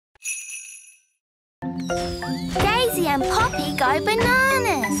Daisy and Poppy go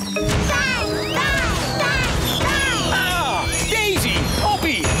bananas. Bang, bang, bang, bang. Ah! Daisy!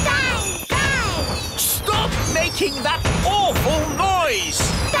 Poppy! Bang, bang. Stop making that awful noise!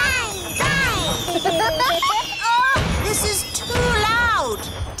 Bang, bang. Oh, this is too loud.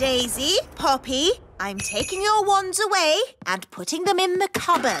 Daisy, Poppy, I'm taking your wands away and putting them in the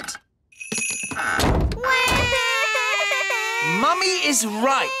cupboard. Mummy is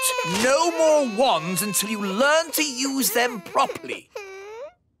right. No more wands until you learn to use them properly.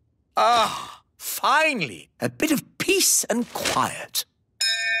 Ah, finally, a bit of peace and quiet.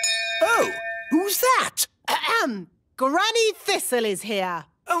 Oh, who's that? Ahem. Granny Thistle is here.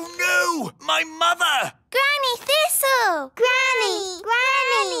 Oh no, my mother! Granny Thistle! Granny!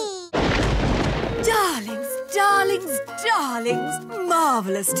 Granny! Darlings, darlings, darlings,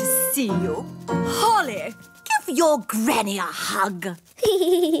 marvellous to see you. Holly, give your granny a hug.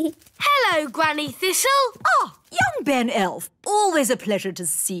 Hello, Granny Thistle. Ah, young Ben Elf, always a pleasure to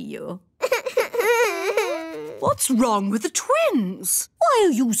see you. What's wrong with the twins? Why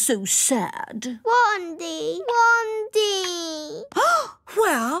are you so sad? Wandy! Wandy!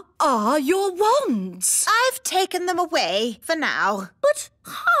 Where are your wands? I've taken them away for now. But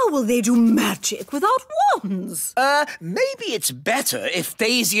how will they do magic without wands? Maybe it's better if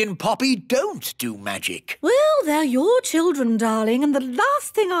Daisy and Poppy don't do magic. Well, they're your children, darling, and the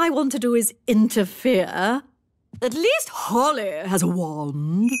last thing I want to do is interfere. At least Holly has a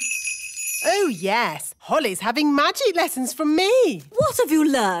wand. Oh, yes. Holly's having magic lessons from me. What have you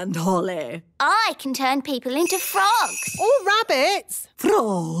learned, Holly? I can turn people into frogs. Or rabbits.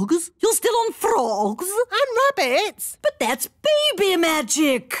 Frogs? You're still on frogs? And rabbits. But that's baby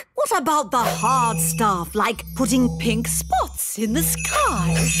magic. What about the hard stuff, like putting pink spots in the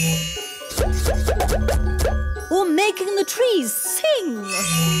sky? Or making the trees sing?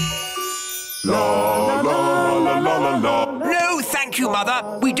 La la la la la la. No, thank you,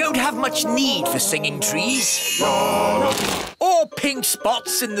 Mother. We don't have much need for singing trees. La, la. Or pink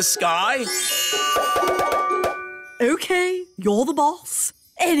spots in the sky. OK, you're the boss.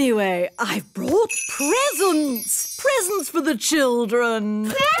 Anyway, I've brought presents. Presents for the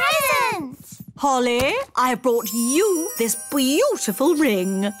children. Presents! Holly, I've brought you this beautiful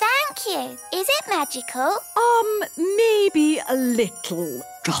ring. Thank you. Is it magical? Maybe a little.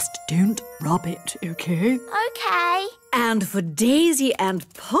 Just don't rub it, OK? OK. And for Daisy and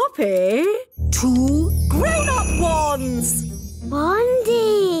Poppy, 2 grown-up wands.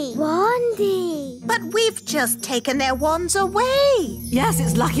 Wandy! Wandy! But we've just taken their wands away. Yes,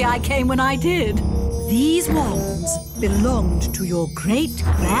 it's lucky I came when I did. These wands belonged to your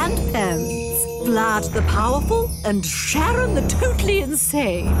great-grandparents, Vlad the Powerful and Sharon the Totally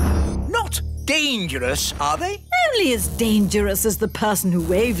Insane. Not dangerous, are they? Only as dangerous as the person who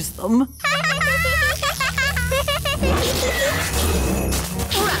waves them.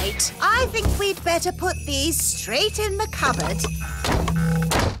 Right, I think we'd better put these straight in the cupboard.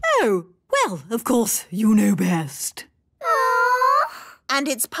 Oh, well, of course, you know best. And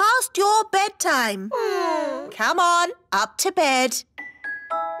it's past your bedtime. Come on, up to bed.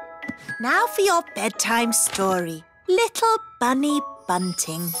 Now for your bedtime story. Little Bunny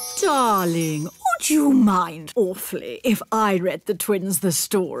Bunting. Darling, would you mind awfully if I read the twins the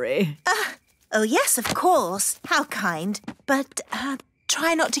story? Oh, yes, of course. How kind. But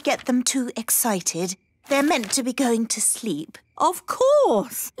try not to get them too excited. They're meant to be going to sleep. Of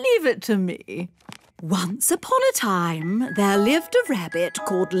course. Leave it to me. Once upon a time, there lived a rabbit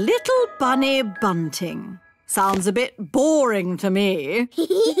called Little Bunny Bunting. Sounds a bit boring to me.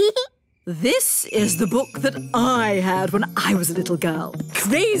 This is the book that I had when I was a little girl.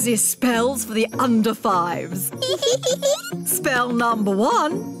 Crazy spells for the under 5s. Spell number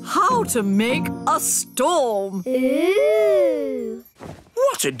 1, how to make a storm. Ooh!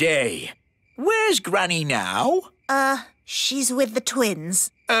 What a day. Where's Granny now? She's with the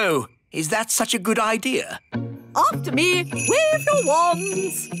twins. Oh, is that such a good idea? After me, wave your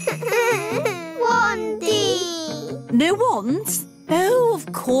wands. Wandy! No wands? Oh,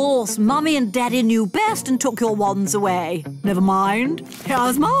 of course. Mummy and Daddy knew best and took your wands away. Never mind.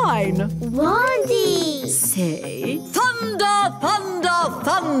 Here's mine. Wandy! Say, thunder, thunder,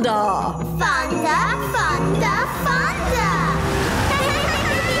 thunder. Thunder, thunder, thunder!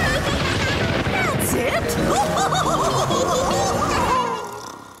 That's it. What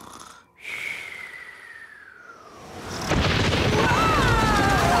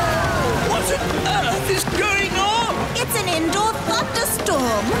on earth is going on? It's an indoor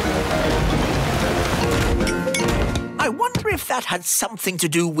thunderstorm. I wonder if that had something to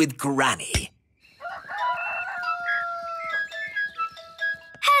do with Granny.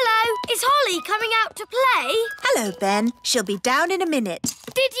 Hello, Is Holly coming out to play? Hello, Ben. She'll be down in a minute.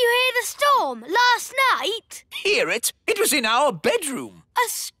 Did you hear the storm last night? Hear it? It was in our bedroom. A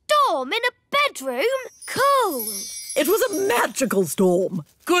storm in a bedroom? Cool. It was a magical storm.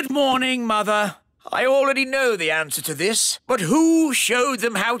 Good morning, Mother. I already know the answer to this, but who showed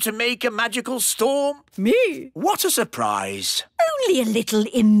them how to make a magical storm? Me? What a surprise. Only a little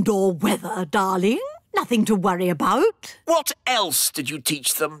indoor weather, darling. Nothing to worry about. What else did you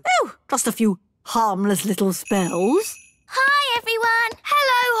teach them? Oh, just a few harmless little spells. Hi, everyone.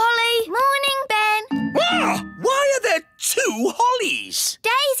 Hello, Holly. Morning, Ben. Ah, why are there two Hollies?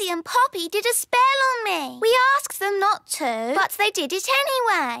 Daisy and Poppy did a spell on me. We asked them not to, but they did it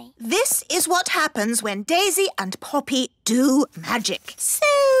anyway. This is what happens when Daisy and Poppy do magic. So,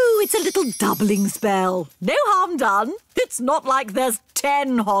 it's a little doubling spell. No harm done. It's not like there's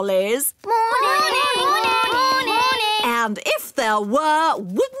 10 Hollies. Morning. And if there were,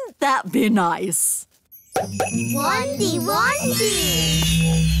 wouldn't that be nice? Wandy.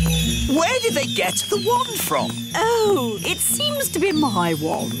 Where did they get the wand from? Oh, it seems to be my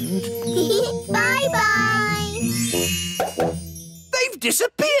wand. Bye-bye. They've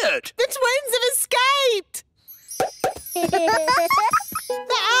disappeared. The twins have escaped! They're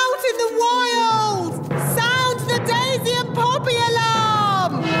out in the wild! Sound the Daisy and Poppy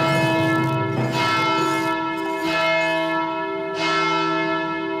alarm!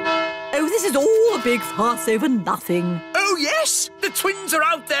 Oh, this is all a big fuss over nothing. Oh, yes, the twins are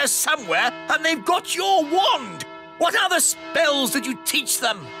out there somewhere and they've got your wand. What other spells did you teach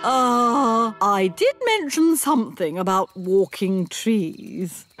them? I did mention something about walking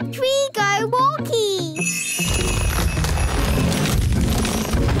trees. Tree go walkies.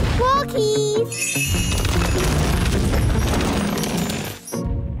 Walkies.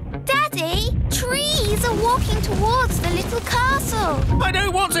 Daddy, trees are walking towards the little castle. I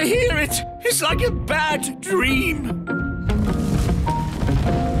don't want to hear it. It's like a bad dream.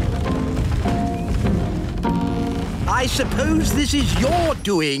 I suppose this is your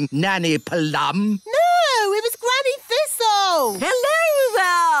doing, Nanny Plum. No, it was Granny Thistle! Hello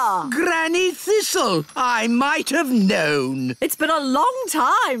there! Granny Thistle, I might have known. It's been a long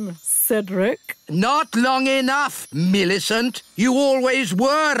time, Cedric. Not long enough, Millicent. You always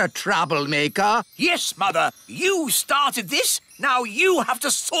were a troublemaker. Yes, Mother, you started this. Now you have to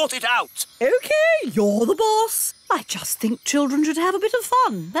sort it out. OK, you're the boss. I just think children should have a bit of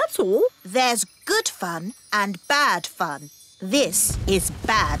fun, that's all. There's good fun and bad fun. This is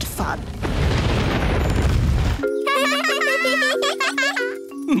bad fun.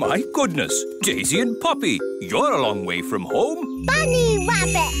 My goodness, Daisy and Poppy, you're a long way from home. Bunny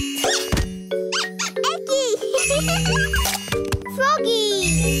rabbit. Eggy.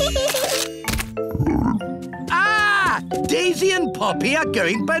 Froggy. Ah! Daisy and Poppy are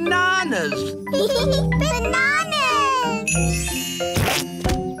going bananas. Bananas.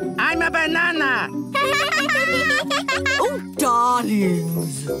 I'm a banana. Oh,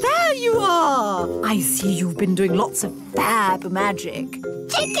 darlings, there you are. I see you've been doing lots of fab magic.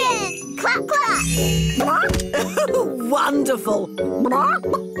 Chicken. Quack, quack. Wonderful.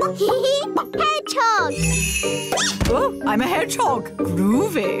 Hedgehog. Oh, I'm a hedgehog.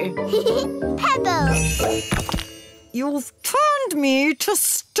 Groovy. Pebble. You've turned me to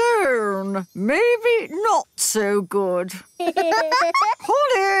stone. Maybe not so good.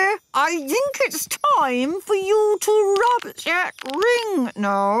 Holly, I think it's time for you to rub that ring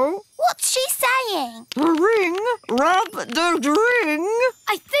now. What's she saying? The ring? Rub the ring?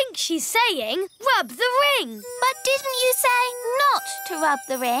 I think she's saying rub the ring. But didn't you say not to rub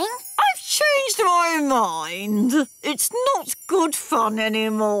the ring? I've changed my mind. It's not good fun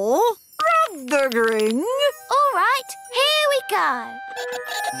anymore. Rub the ring. All right, here we go.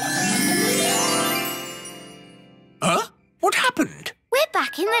 Huh? What happened? We're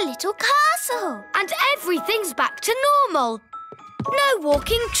back in the little castle. And everything's back to normal. No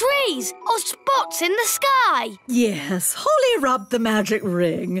walking trees or spots in the sky. Yes, Holly rubbed the magic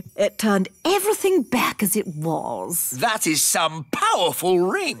ring. It turned everything back as it was. That is some powerful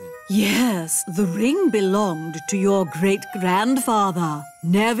ring. Yes, the ring belonged to your great-grandfather,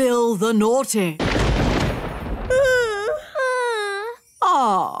 Neville the Naughty.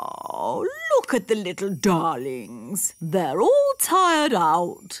 Oh, look at the little darlings. They're all tired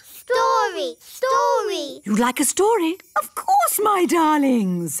out. Story. You'd like a story? Of course, my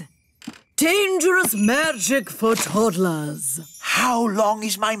darlings. Dangerous magic for toddlers. How long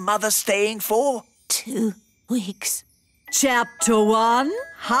is my mother staying for? 2 weeks. Chapter 1,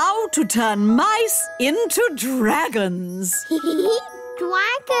 How to Turn Mice into Dragons.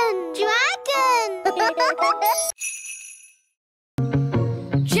 Dragon.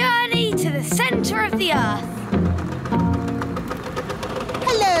 Journey the earth.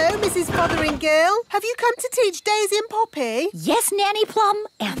 Hello, Mrs. Fotheringill. Have you come to teach Daisy and Poppy? Yes, Nanny Plum.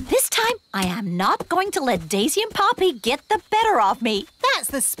 And this time, I am not going to let Daisy and Poppy get the better of me. That's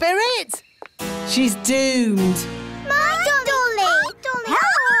the spirit. She's doomed. My Dolly!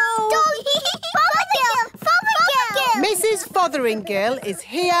 Hello! Fotheringill! Mrs. Fotheringill is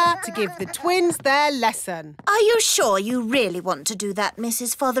here to give the twins their lesson. Are you sure you really want to do that,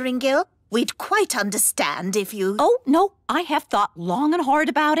 Mrs. Fotheringill? We'd quite understand if you... Oh, no, I have thought long and hard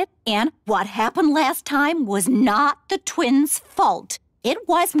about it, and what happened last time was not the twins' fault. It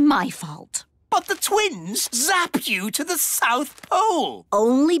was my fault. But the twins zapped you to the South Pole.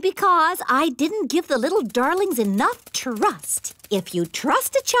 Only because I didn't give the little darlings enough trust. If you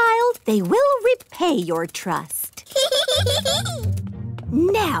trust a child, they will repay your trust.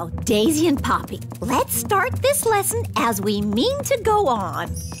 Now, Daisy and Poppy, let's start this lesson as we mean to go on.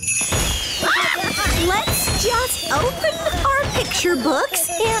 Let's just open our picture books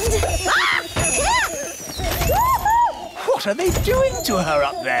and... What are they doing to her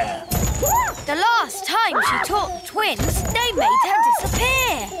up there? The last time she taught the twins, they made her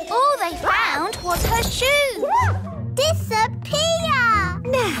disappear. All they found was her shoes. Disappear!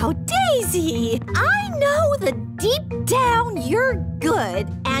 Now, Daisy, I know that deep down you're good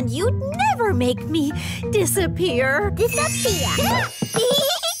and you'd never make me disappear. Disappear!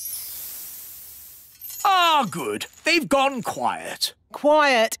 Ah, good. They've gone quiet.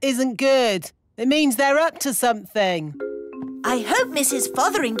 Quiet isn't good. It means they're up to something. I hope Mrs.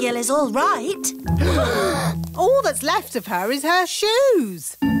 Fotheringill is all right. All that's left of her is her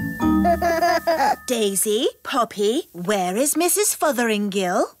shoes. Daisy, Poppy, where is Mrs.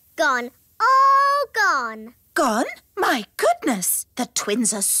 Fotheringill? Gone. All gone. Gone? My goodness! The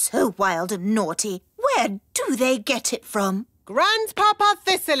twins are so wild and naughty. Where do they get it from? Grandpapa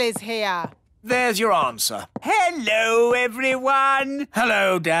Thistle is here. There's your answer. Hello, everyone.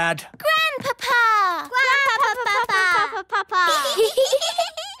 Hello, Dad. Grandpapa! Grandpapa!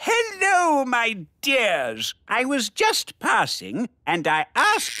 Hello, my dears. I was just passing and I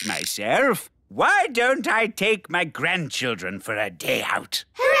asked myself, why don't I take my grandchildren for a day out?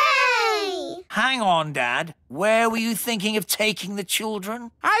 Hooray! Hang on, Dad. Where were you thinking of taking the children?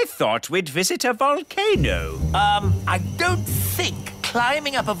 I thought we'd visit a volcano. I don't think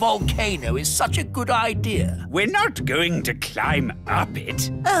climbing up a volcano is such a good idea. We're not going to climb up it.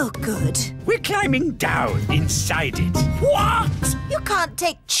 Oh, good. We're climbing down inside it. What? You can't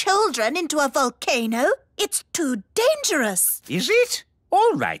take children into a volcano. It's too dangerous. Is it?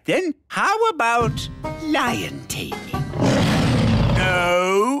 All right, then. How about lion taming?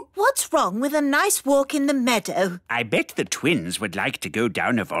 No. What's wrong with a nice walk in the meadow? I bet the twins would like to go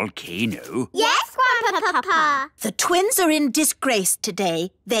down a volcano. Yes, Grandpapa! The twins are in disgrace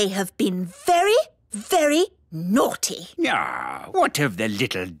today. They have been very, very naughty. Ah, what have the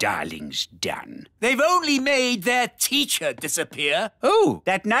little darlings done? They've only made their teacher disappear. Oh,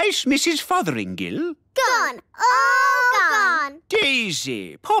 that nice Mrs. Fotheringill? Gone. All gone.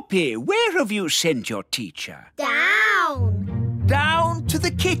 Daisy, Poppy, where have you sent your teacher? Down. Down to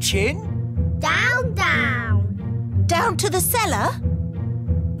the kitchen? Down, down. Down to the cellar?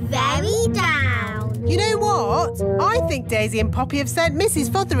 Very down. You know what? I think Daisy and Poppy have sent Mrs.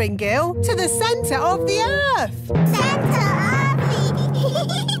 Fotheringill to the centre of the earth. Centre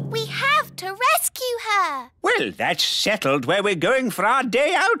We have to rescue her. Well, that's settled where we're going for our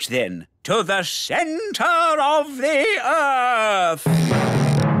day out, then. To the centre of the earth.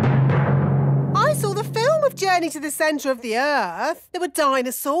 I saw the film of Journey to the Centre of the Earth. There were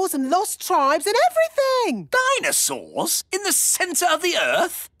dinosaurs and lost tribes and everything. Dinosaurs? In the centre of the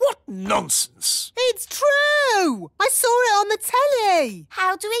earth? What nonsense. It's true. I saw it on the telly.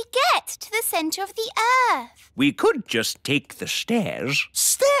 How do we get to the centre of the earth? We could just take the stairs.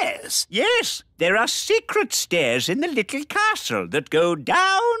 Stairs? Yes, there are secret stairs in the little castle that go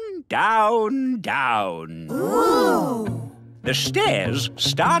down, down, down. Ooh. The stairs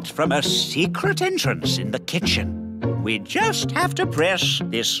start from a secret entrance in the kitchen. We just have to press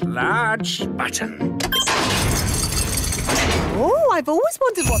this large button. Oh, I've always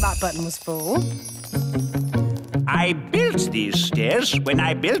wondered what that button was for. I built these stairs when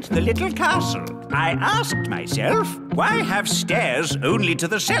I built the little castle. I asked myself, why have stairs only to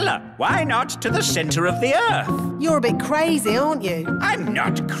the cellar? Why not to the centre of the earth? You're a bit crazy, aren't you? I'm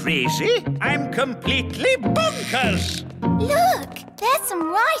not crazy. I'm completely bonkers. Look, there's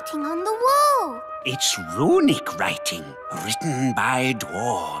some writing on the wall. It's runic writing written by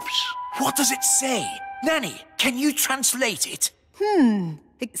dwarves. What does it say? Nanny, can you translate it?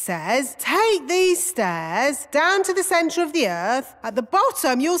 It says, take these stairs down to the centre of the earth. At the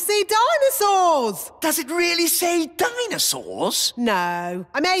bottom, you'll see dinosaurs. Does it really say dinosaurs? No,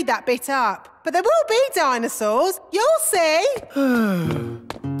 I made that bit up. But there will be dinosaurs. You'll see.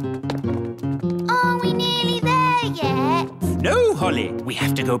 Are we nearly there yet? No, Holly. We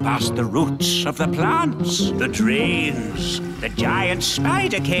have to go past the roots of the plants, the drains, the giant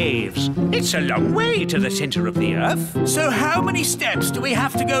spider caves. It's a long way to the centre of the earth. So how many steps do we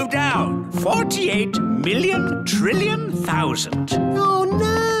have to go down? 48 million trillion thousand. Oh,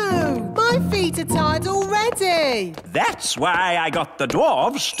 no. My feet are tired already. That's why I got the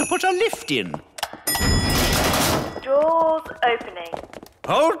dwarves to put a lift in. Doors opening.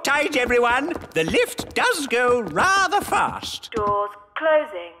 Hold tight, everyone. The lift does go rather fast. Doors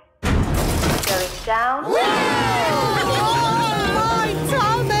closing. Going down. Oh, my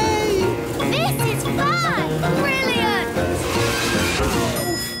tummy! This is fun! Brilliant!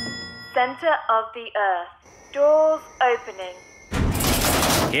 Center of the earth. Doors opening.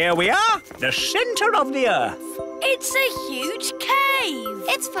 Here we are, the centre of the earth. It's a huge cave.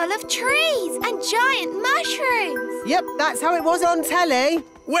 It's full of trees and giant mushrooms. Yep, that's how it was on telly.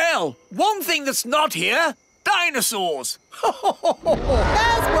 Well, one thing that's not here, dinosaurs.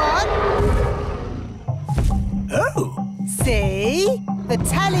 There's one. Oh. See? The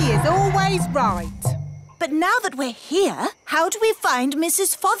telly is always right. But now that we're here, how do we find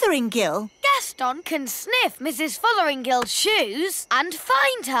Mrs. Fotheringill? Gaston can sniff Mrs. Fotheringill's shoes and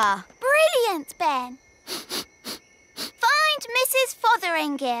find her. Brilliant, Ben. Find Mrs.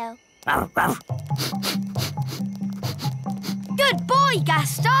 Fotheringill. Good boy,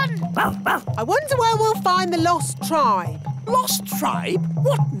 Gaston. I wonder where we'll find the lost tribe. Lost tribe?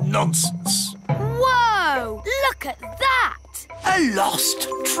 What nonsense. Whoa! Look at that! A lost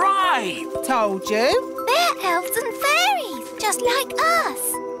tribe. Told you. They're elves and fairies, just like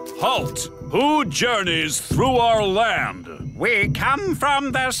us. Halt! Who journeys through our land? We come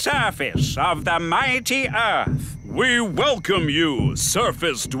from the surface of the mighty earth. We welcome you,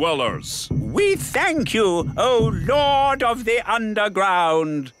 surface dwellers. We thank you, O Lord of the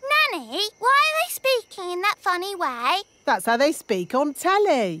Underground. Nanny, why are they speaking in that funny way? That's how they speak on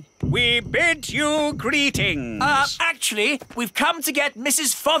telly. We bid you greetings. Actually, we've come to get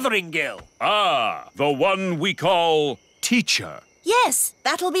Mrs. Fotheringill. Ah, the one we call teacher. Yes,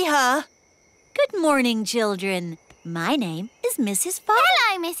 that'll be her. Good morning, children. My name is Mrs.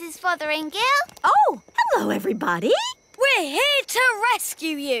 Hello, Mrs. Fotheringill. Oh, hello, everybody. We're here to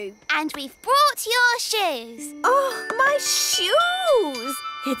rescue you. And we've brought your shoes. Oh, my shoes.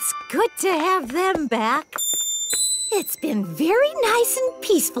 It's good to have them back. It's been very nice and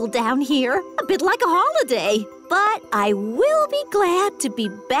peaceful down here, a bit like a holiday. But I will be glad to be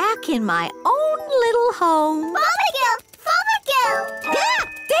back in my own little home. Fotheringill! Fotheringill! Yeah,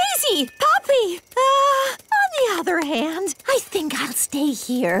 Daisy! Poppy! On the other hand, I think I'll stay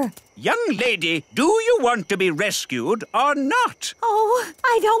here. Young lady, do you want to be rescued or not? Oh,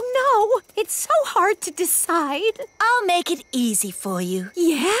 I don't know. It's so hard to decide. I'll make it easy for you.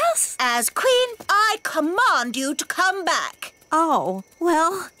 Yes? As Queen, I command you to come back. Oh,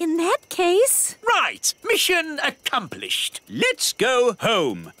 well, in that case... Right, mission accomplished. Let's go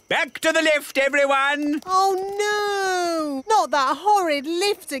home. Back to the lift, everyone. Oh, no! Not that horrid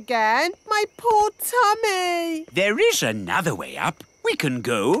lift again. My poor tummy. There is another way up. We can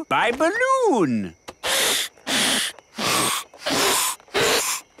go by balloon.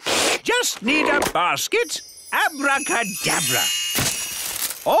 Just need a basket. Abracadabra.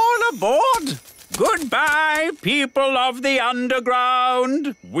 All aboard. Goodbye, people of the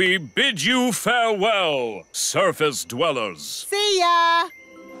underground. We bid you farewell, surface dwellers. See ya.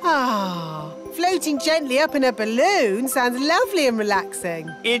 Ah, floating gently up in a balloon sounds lovely and relaxing.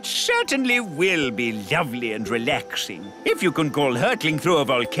 It certainly will be lovely and relaxing. If you can call hurtling through a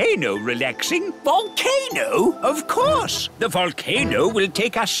volcano relaxing. Volcano? Of course. The volcano will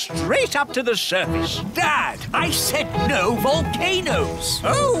take us straight up to the surface. Dad, I said no volcanoes.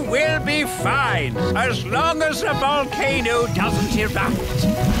 Oh, we'll be fine, as long as the volcano doesn't erupt.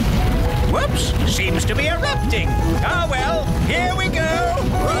 Whoops, seems to be erupting. Oh, well, here we go.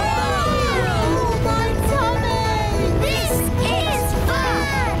 Oh, my tummy! This is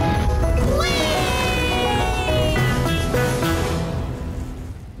fun! Whee!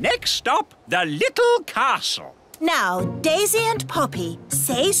 Next stop, the little castle. Now, Daisy and Poppy,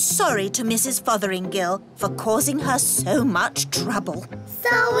 say sorry to Mrs. Fotheringill for causing her so much trouble.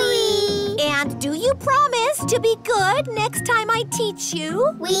 Sorry. And do you promise to be good next time I teach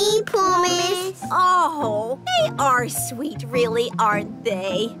you? We promise. Oh, they are sweet, really, aren't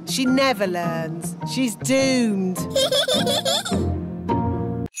they? She never learns. She's doomed.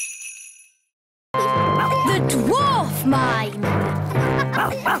 dwarf mine.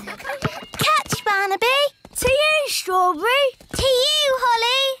 Catch, Barnaby. To you, Strawberry. To you,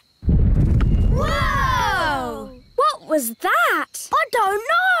 Holly. Whoa! What was that? I don't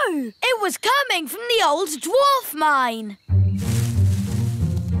know. It was coming from the old dwarf mine.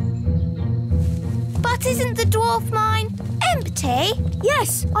 But isn't the dwarf mine empty?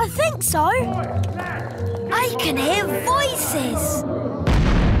 Yes, I think so. I can hear voices.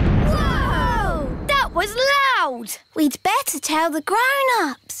 Whoa! That was loud. We'd better tell the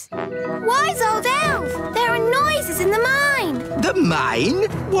grown-ups. Wise old elf, there are noises in the mine. The mine?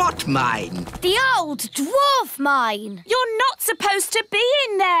 What mine? The old dwarf mine. You're not supposed to be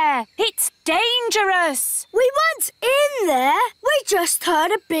in there. It's dangerous. We weren't in there. We just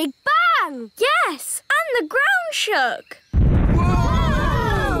heard a big bang. Yes, and the ground shook.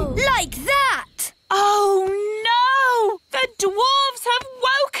 Whoa! Like that. Oh, no! The dwarves have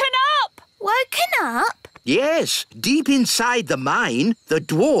woken up! Woken up? Yes, deep inside the mine, the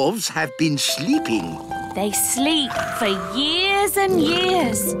dwarves have been sleeping. They sleep for years and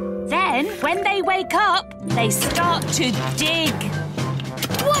years. Then, when they wake up, they start to dig.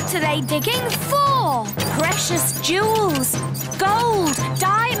 What are they digging for? Precious jewels, gold,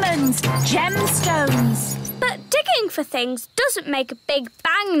 diamonds, gemstones. But digging for things doesn't make a big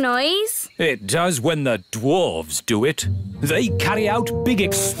bang noise. It does when the dwarves do it. They carry out big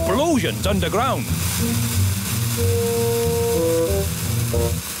explosions underground.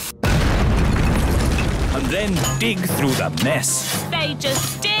 And then dig through the mess. They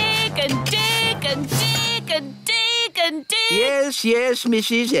just dig and dig and dig and dig and dig. Yes,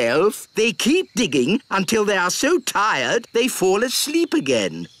 Mrs. Elf. They keep digging until they are so tired they fall asleep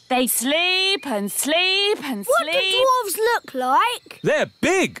again. They sleep and sleep and What sleep. do dwarves look like? They're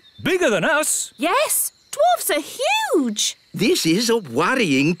big, bigger than us. Yes, dwarves are huge. This is a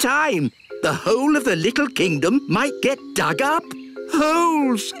worrying time. The whole of the little kingdom might get dug up.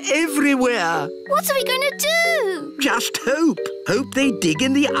 Holes everywhere. What are we going to do? Just hope. Hope they dig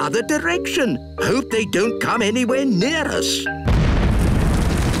in the other direction. Hope they don't come anywhere near us.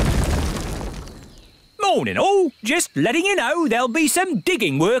 Morning all. Just letting you know there'll be some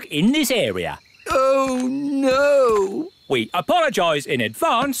digging work in this area. Oh, no. We apologise in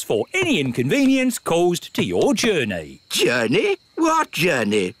advance for any inconvenience caused to your journey. Journey? What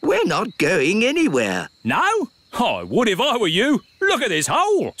journey? We're not going anywhere. No? I would if I were you. Look at this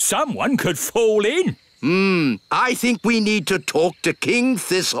hole. Someone could fall in. I think we need to talk to King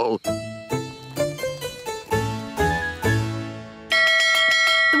Thistle.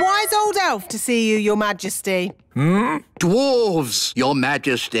 The wise old elf to see you, Your Majesty. Dwarves, Your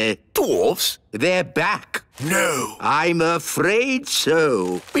Majesty. Dwarves? They're back. No. I'm afraid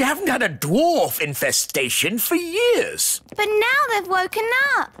so. We haven't had a dwarf infestation for years. But now they've woken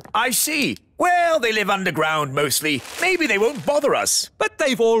up. I see. Well, they live underground mostly. Maybe they won't bother us. But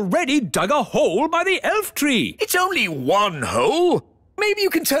they've already dug a hole by the elf tree. It's only one hole. Maybe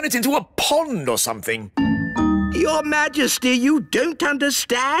you can turn it into a pond or something. Your Majesty, you don't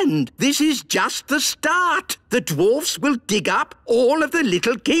understand. This is just the start. The dwarfs will dig up all of the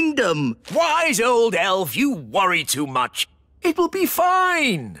little kingdom. Wise old elf, you worry too much. It will be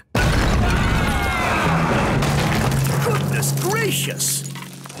fine. Goodness gracious.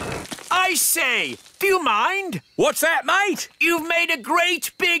 I say, do you mind? What's that, mate? You've made a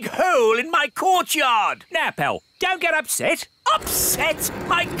great big hole in my courtyard. Now, pal, don't get upset. Upset?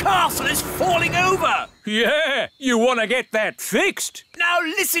 My castle is falling over. Yeah, you want to get that fixed. Now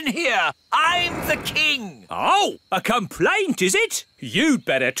listen here. I'm the king. Oh, a complaint, is it? You'd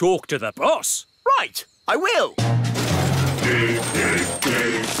better talk to the boss. Right, I will. Dig, dig,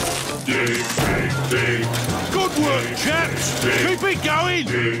 dig. Dig, dig, dig. Good work, chaps. Keep it going.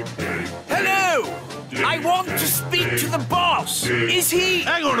 Dig, dig. Hello. I want to speak to the boss. Is he...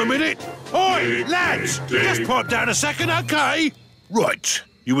 Hang on a minute. Oi, lads. Just pipe down a second, OK? Right.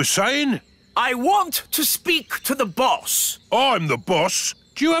 You were saying? I want to speak to the boss. I'm the boss.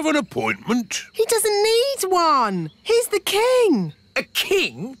 Do you have an appointment? He doesn't need one. He's the king. A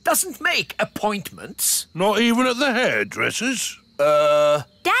king doesn't make appointments. Not even at the hairdresser's?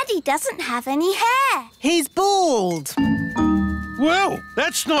 Daddy doesn't have any hair. He's bald. Well,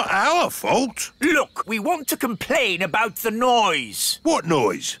 that's not our fault. Look, we want to complain about the noise. What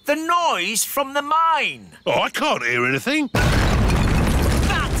noise? The noise from the mine. Oh, I can't hear anything.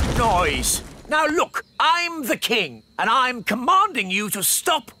 That noise. Now look, I'm the king, and I'm commanding you to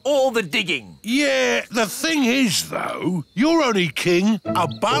stop all the digging. Yeah, the thing is, though, you're only king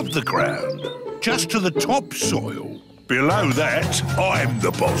above the ground, just to the topsoil. below that, I'm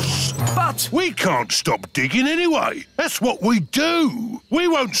the boss. But we can't stop digging anyway. That's what we do. We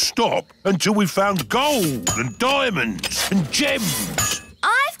won't stop until we've found gold and diamonds and gems.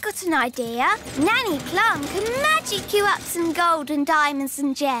 I've got an idea. Nanny Plum can magic you up some gold and diamonds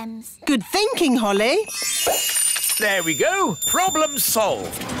and gems. Good thinking, Holly. There we go. Problem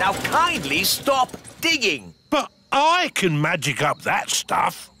solved. Now kindly stop digging. But I can magic up that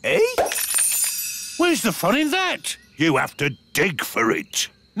stuff. Eh? Where's the fun in that? You have to dig for it.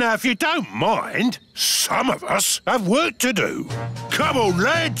 Now, if you don't mind, some of us have work to do. Come on,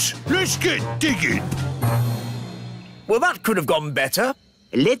 lads. Let's get digging. Well, that could have gone better.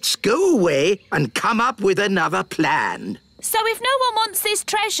 Let's go away and come up with another plan. So if no one wants this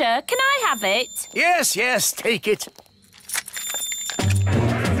treasure, can I have it? Yes, yes, take it.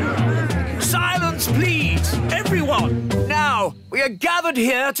 Silence, please, everyone. Now, we are gathered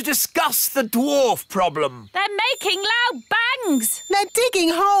here to discuss the dwarf problem. They're making loud bangs. They're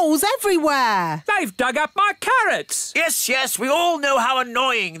digging holes everywhere. They've dug up my carrots. Yes, yes, we all know how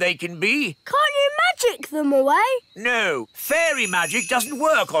annoying they can be. Can't you magic them away? No, fairy magic doesn't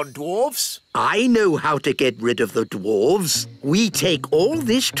work on dwarves. I know how to get rid of the dwarves. We take all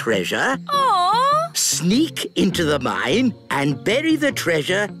this treasure, sneak into the mine and bury the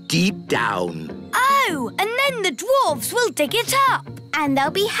treasure deep down. Oh, and then the dwarves will dig it up. And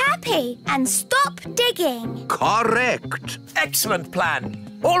they'll be happy and stop digging. Correct. Excellent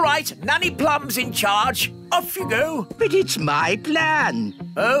plan. All right, Nanny Plum's in charge. Off you go. But it's my plan.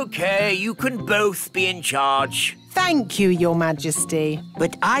 OK, you can both be in charge. Thank you, Your Majesty.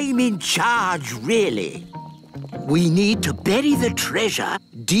 But I'm in charge, really. We need to bury the treasure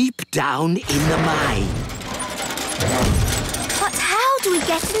deep down in the mine. But how do we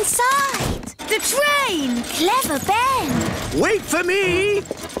get inside? The train! Clever Ben! Wait for me!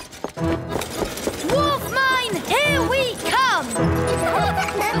 Dwarf mine, here we come!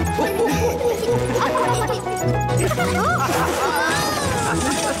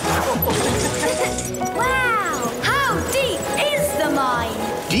 Wow! How deep is the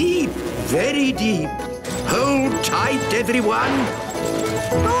mine? Deep, very deep. Hold tight, everyone.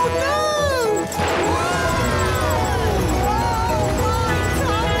 Oh, no!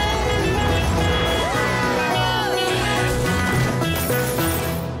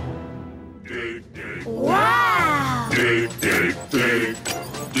 Wow! Dig, dig, dig.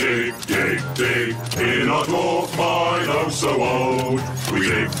 Dig, dig, dig. In our dwarf mine, oh so old. We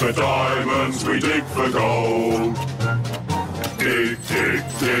dig for diamonds, we dig for gold. Dig, dig,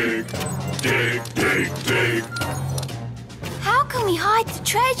 dig. Dig, dig, dig. How can we hide the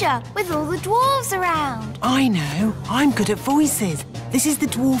treasure with all the dwarves around? I know. I'm good at voices. This is the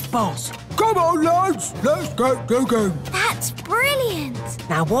dwarf boss. Come on, lads. Let's get digging. That's brilliant.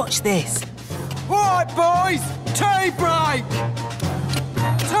 Now watch this. All right, boys. Tea break.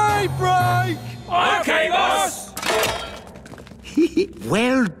 Tea break. OK, boss.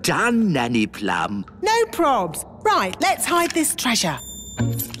 Well done, Nanny Plum. No probs. Right, let's hide this treasure.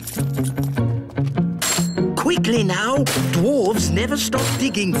 Quickly now. Dwarves never stop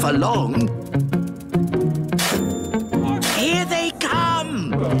digging for long. Here they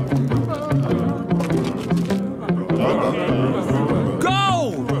come.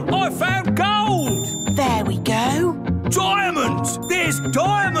 Gold! I found gold! There we go. Diamonds! There's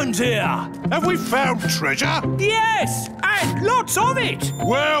diamonds here! Have we found treasure? Yes! And lots of it!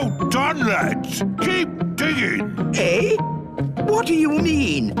 Well done, lads. Keep digging. Eh? What do you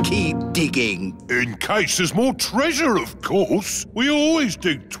mean, keep digging? In case there's more treasure, of course. We always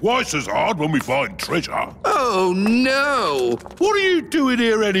dig twice as hard when we find treasure. Oh, no! What are you doing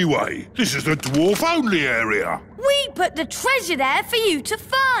here anyway? This is the dwarf-only area. We put the treasure there for you to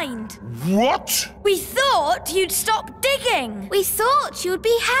find. What? We thought you'd stop digging. We thought you'd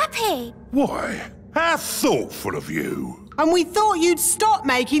be happy. Why, how thoughtful of you. And we thought you'd stop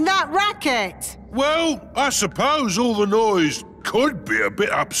making that racket. Well, I suppose all the noise could be a bit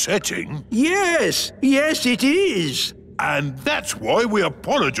upsetting. Yes, yes it is. And that's why we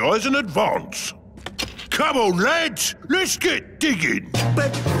apologise in advance. Come on, lads, let's get digging.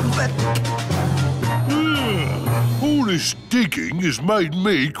 But... All this digging has made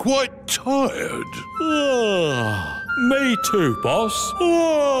me quite tired. Me too, boss.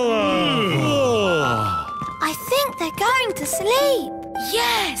 I think they're going to sleep.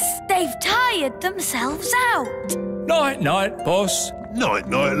 Yes, they've tired themselves out. Night-night, boss.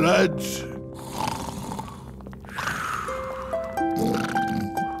 Night-night, lads.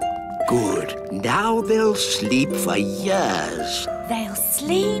 Good. Now they'll sleep for years. They'll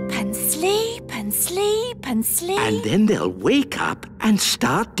sleep and sleep and sleep and sleep. And then they'll wake up and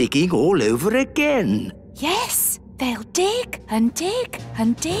start digging all over again. Yes, They'll dig and dig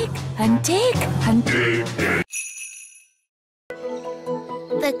and dig and dig and Dig, dig.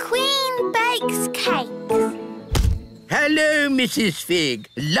 The Queen bakes cakes. Hello, Mrs. Fig.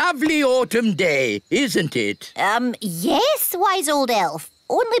 Lovely autumn day, isn't it? Yes, wise old elf.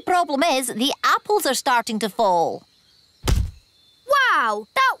 Only problem is the apples are starting to fall. Wow,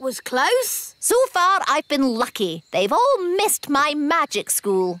 that was close. So far, I've been lucky. They've all missed my magic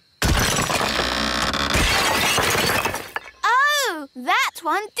school. Oh, that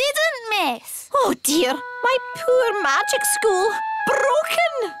one didn't miss. Oh, dear. My poor magic school.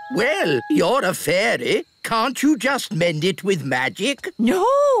 Broken. Well, you're a fairy. Can't you just mend it with magic?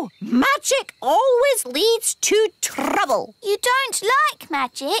 No, magic always leads to trouble. You don't like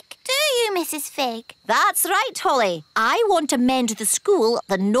magic, do you, Mrs. Fig? That's right, Holly. I want to mend the school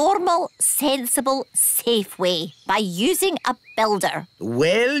the normal, sensible, safe way by using a builder.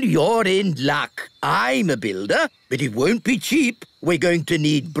 Well, you're in luck. I'm a builder, but it won't be cheap. We're going to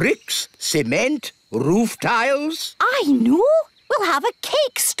need bricks, cement, roof tiles. I know. We'll have a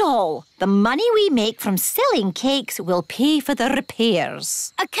cake stall. The money we make from selling cakes will pay for the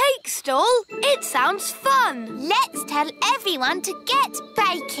repairs. A cake stall? It sounds fun. Let's tell everyone to get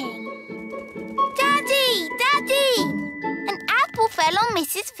baking. Daddy! Daddy! An apple fell on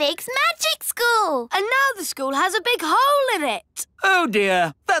Mrs. Fig's magic school. And now the school has a big hole in it. Oh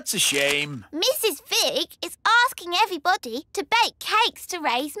dear, that's a shame. Mrs. Fig is asking everybody to bake cakes to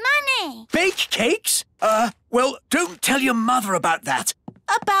raise money. Bake cakes? Well, don't tell your mother about that.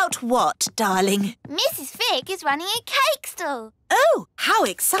 About what, darling? Mrs. Fig is running a cake stall. Oh, how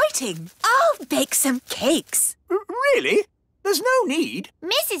exciting. I'll bake some cakes. Really? There's no need.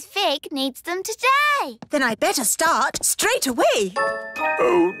 Mrs. Fig needs them today. Then I better start straight away.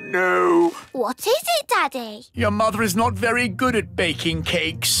 Oh, no. What is it, Daddy? Your mother is not very good at baking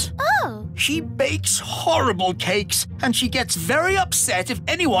cakes. Oh. She bakes horrible cakes, and she gets very upset if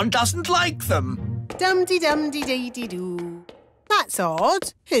anyone doesn't like them. Dum-de-dum-de-dee-dee-doo. That's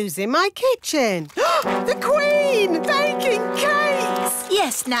odd. Who's in my kitchen? The Queen! Baking cakes!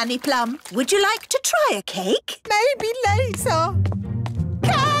 Yes, Nanny Plum. Would you like to try a cake? Maybe later.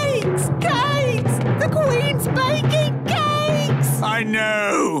 Cakes! Cakes! The Queen's baking cakes! I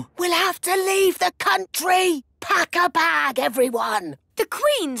know. We'll have to leave the country. Pack a bag, everyone. The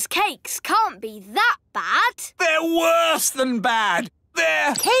Queen's cakes can't be that bad. They're worse than bad.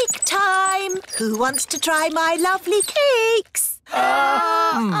 They're... Cake time! Who wants to try my lovely cakes?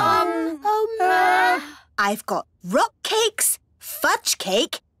 I've got rock cakes, fudge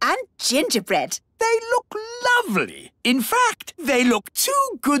cake and gingerbread. They look lovely. In fact, they look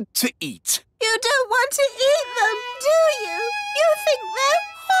too good to eat. You don't want to eat them, do you? You think they're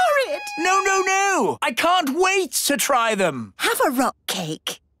horrid. No, no, no. I can't wait to try them. Have a rock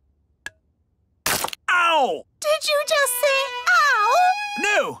cake. Ow! Did you just say ow?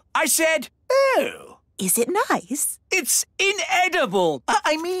 No, I said oh. Is it nice? It's inedible.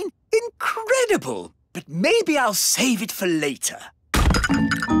 I mean, incredible. But maybe I'll save it for later.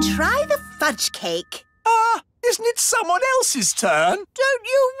 Try the fudge cake. Isn't it someone else's turn? Don't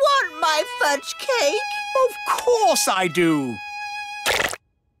you want my fudge cake? Of course I do.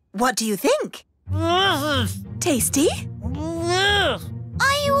 What do you think? Tasty? Are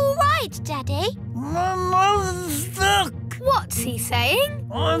you all right, Daddy? My mouth's stuck. What's he saying?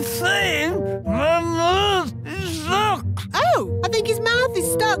 I'm saying my mouth is stuck. Oh, I think his mouth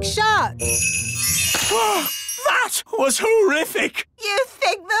is stuck shut. That was horrific. You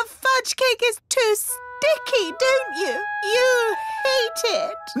think the fudge cake is too sticky, don't you? You hate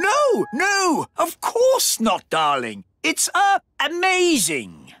it. No, no, of course not, darling. It's,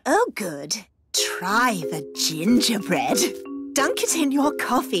 amazing. Oh, good. Try the gingerbread. Dunk it in your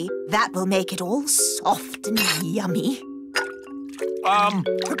coffee. That will make it all soft and yummy.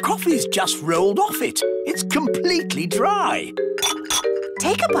 The coffee's just rolled off it. It's completely dry.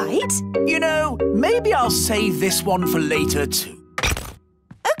 Take a bite. You know, maybe I'll save this one for later too.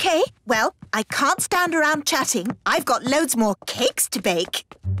 OK, well, I can't stand around chatting. I've got loads more cakes to bake.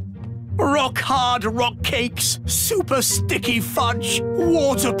 Rock-hard rock cakes, super sticky fudge,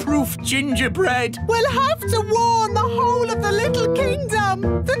 waterproof gingerbread. We'll have to warn the whole of the little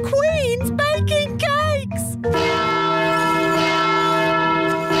kingdom. The Queen's baking cakes.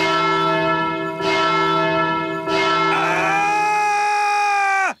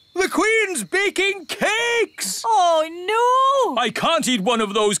 The Queen's baking cakes! Oh, no! I can't eat one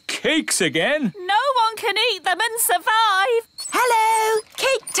of those cakes again. No one can eat them and survive. Hello!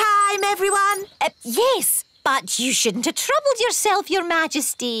 Cake time, everyone! Yes, but you shouldn't have troubled yourself, Your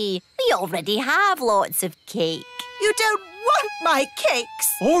Majesty. We already have lots of cake. You don't want my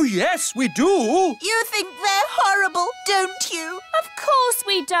cakes. Oh, yes, we do. You think they're horrible, don't you? Of course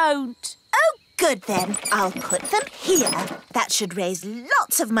we don't. Oh, good then. I'll put them here. That should raise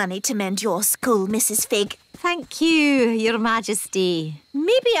lots of money to mend your school, Mrs. Fig. Thank you, Your Majesty.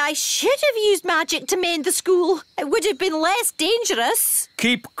 Maybe I should have used magic to mend the school. It would have been less dangerous.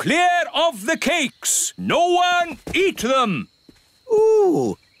 Keep clear of the cakes. No one eat them.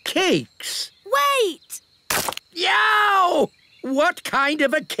 Ooh, cakes. Wait! Yow! What kind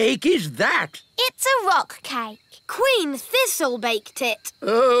of a cake is that? It's a rock cake. Queen Thistle baked it.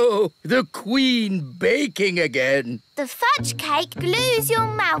 Oh, the Queen baking again. The fudge cake glues your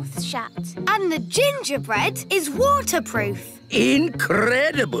mouth shut. And the gingerbread is waterproof.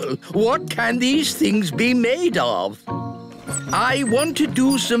 Incredible! What can these things be made of? I want to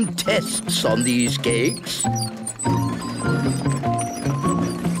do some tests on these cakes.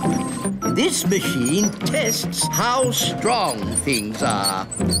 This machine tests how strong things are.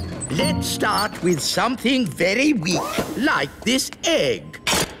 Let's start with something very weak, like this egg.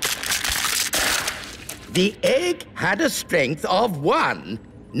 The egg had a strength of 1.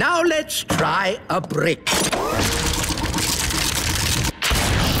 Now let's try a brick.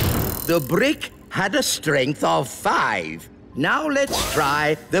 The brick had a strength of 5. Now let's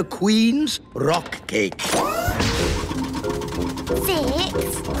try the Queen's rock cake. 6,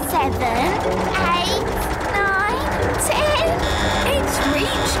 7, 8, 9, 10. It's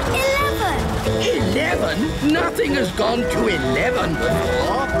reached 11. 11? Nothing has gone to 11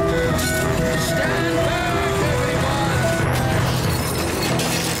 before. Stand back, everyone!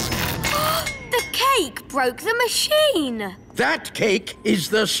 The cake broke the machine. That cake is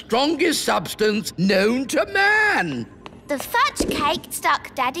the strongest substance known to man. The fudge cake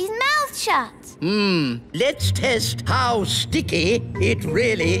stuck Daddy's mouth shut. Let's test how sticky it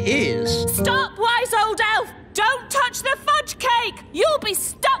really is. Stop, wise old elf! Don't touch the fudge cake! You'll be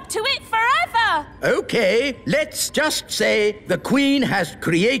stuck to it forever! Okay, let's just say the Queen has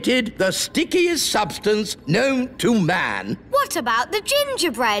created the stickiest substance known to man. What about the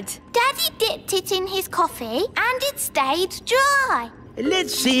gingerbread? Daddy dipped it in his coffee and it stayed dry.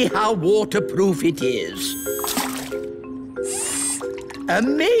 Let's see how waterproof it is.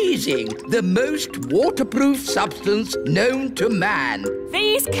 Amazing! The most waterproof substance known to man.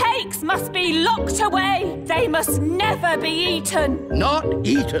 These cakes must be locked away. They must never be eaten. Not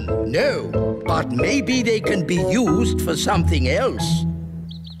eaten, no. But maybe they can be used for something else.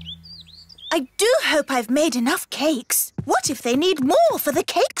 I do hope I've made enough cakes. What if they need more for the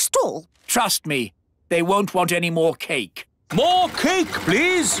cake stall? Trust me, they won't want any more cake. More cake,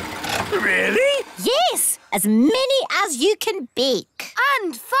 please. Really? Yes, as many as you can bake.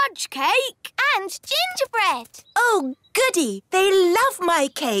 And fudge cake. And gingerbread. Oh, goody. They love my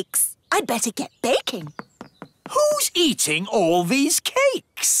cakes. I'd better get baking. Who's eating all these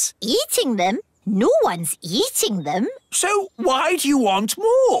cakes? Eating them? No one's eating them. So why do you want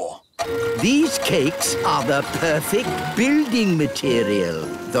more? These cakes are the perfect building material.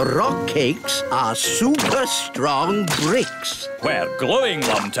 The rock cakes are super strong bricks. We're gluing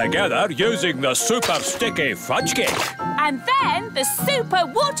them together using the super sticky fudge cake. And then the super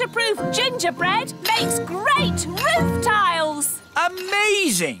waterproof gingerbread makes great roof tiles.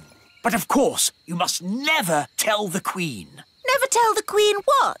 Amazing! But of course, you must never tell the Queen. Never tell the Queen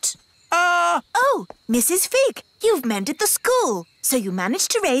what? Oh, Mrs. Fig, you've mended the school. So you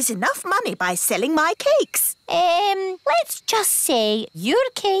managed to raise enough money by selling my cakes. Let's just say your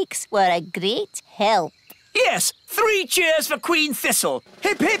cakes were a great help. Yes, 3 cheers for Queen Thistle.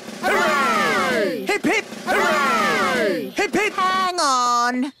 Hip, hip, hooray! Hip, hip, hooray! Hip, hip. Hang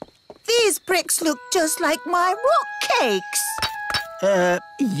on. These bricks look just like my rock cakes.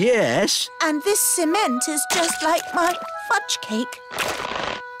 Yes. And this cement is just like my fudge cake.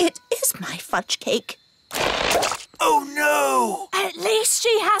 It is my fudge cake. Oh, no! At least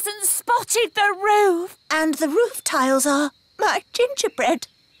she hasn't spotted the roof. And the roof tiles are my gingerbread.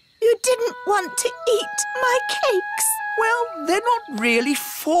 You didn't want to eat my cakes. Well, they're not really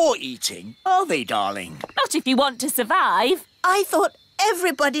for eating, are they, darling? Not if you want to survive. I thought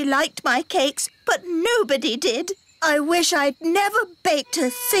everybody liked my cakes, but nobody did. I wish I'd never baked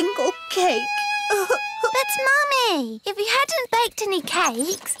a single cake. But, Mummy, if we hadn't baked any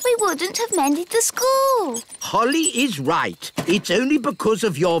cakes, we wouldn't have mended the school. Holly is right. It's only because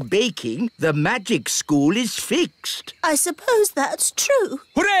of your baking the magic school is fixed. I suppose that's true.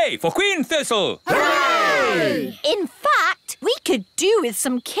 Hooray for Queen Thistle! Hooray! In fact, we could do with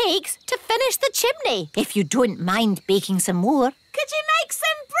some cakes to finish the chimney, if you don't mind baking some more. Could you make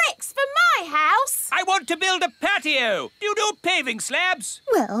some bricks for my house? I want to build a patio. Do you do paving slabs?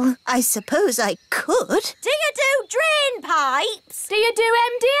 Well, I suppose I could. Do you do drain pipes? Do you do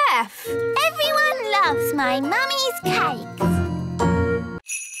MDF? Everyone loves my mummy's cakes.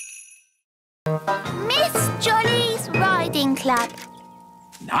 Miss Jolly's Riding Club.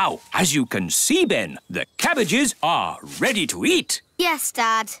 Now, as you can see, Ben, the cabbages are ready to eat. Yes,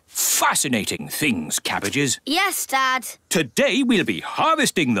 Dad. Fascinating things, cabbages. Yes, Dad. Today we'll be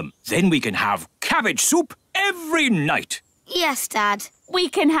harvesting them. Then we can have cabbage soup every night. Yes, Dad. We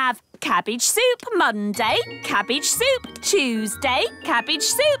can have cabbage soup Monday, cabbage soup Tuesday, cabbage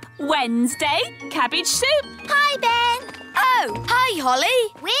soup Wednesday, cabbage soup... Hi, Ben. Oh, hi,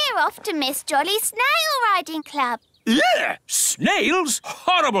 Holly. We're off to Miss Jolly's Snail Riding Club. Ugh! Snails?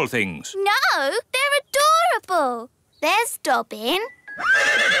 Horrible things. No, they're adorable. There's Dobbin.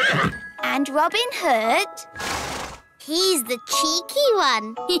 And Robin Hood. He's the cheeky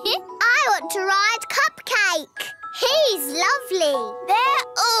one. I want to ride Cupcake. He's lovely. They're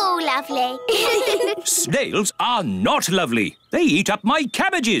all lovely. Snails are not lovely. They eat up my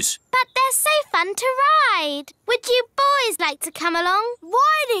cabbages. But they're so fun to ride. Would you boys like to come along?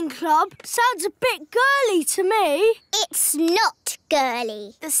 Riding club sounds a bit girly to me. It's not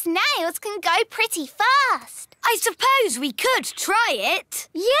girly. The snails can go pretty fast. I suppose we could try it.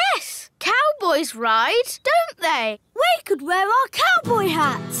 Yes, cowboys ride, don't they? We could wear our cowboy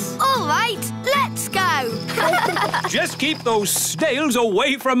hats. All right, let's go. Just keep those snails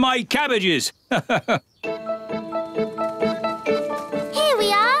away from my cabbages. Here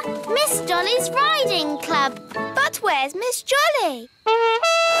we are, Miss Jolly's Riding Club. But where's Miss Jolly?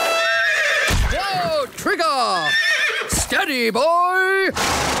 Whoa, Trigger! Steady, boy!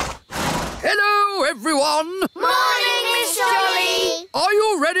 Hello, everyone! Morning, Miss Jolly! Are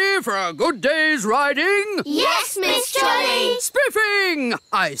you ready for a good day's riding? Yes, Miss Jolly! Spiffing!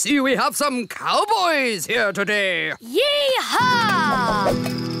 I see we have some cowboys here today. Yee-haw!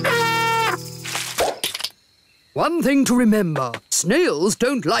 One thing to remember, snails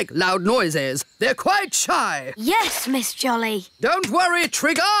don't like loud noises. They're quite shy. Yes, Miss Jolly. Don't worry,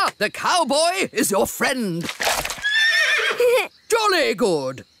 Trigger. The cowboy is your friend. Jolly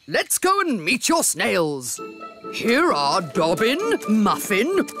good. Let's go and meet your snails. Here are Dobbin,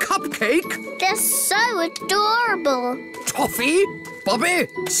 Muffin, Cupcake. They're so adorable. Toffee, Bobby,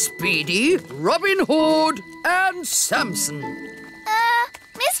 Speedy, Robin Hood, and Samson.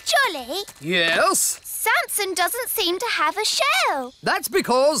 Miss Jolly? Yes? Samson doesn't seem to have a shell. That's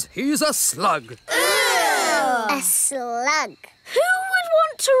because he's a slug. A slug. Who would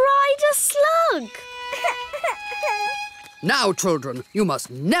want to ride a slug? Now, children, you must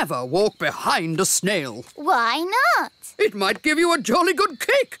never walk behind a snail. Why not? It might give you a jolly good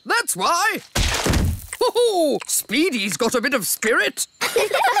kick, that's why. Oh, Speedy's got a bit of spirit.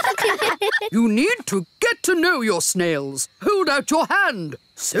 You need to get to know your snails. Hold out your hand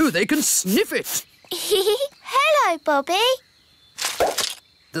so they can sniff it. Hello, Bobby.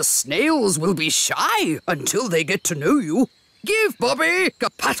 The snails will be shy until they get to know you. Give Bobby a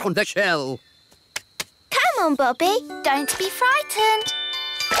pat on the shell. Come on, Bobby. Don't be frightened.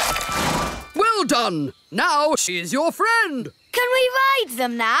 Well done. Now she's your friend. Can we ride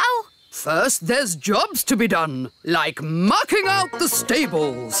them now? First, there's jobs to be done, like mucking out the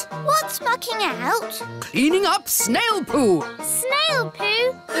stables. What's mucking out? Cleaning up snail poo. Snail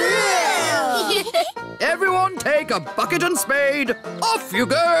poo? Everyone take a bucket and spade. Off you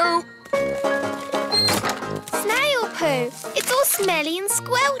go. Snail poo. It's all smelly and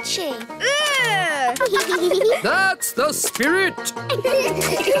squelchy. That's the spirit.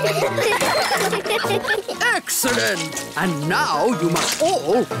 Excellent. And now you must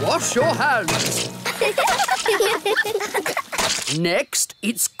all wash your hands. Next,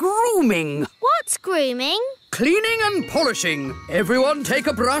 it's grooming. What's grooming? Cleaning and polishing. Everyone take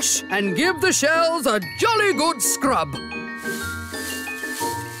a brush and give the shells a jolly good scrub.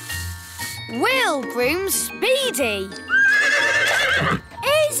 We'll groom Speedy.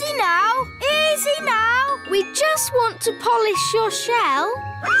 Easy now, easy now. We just want to polish your shell.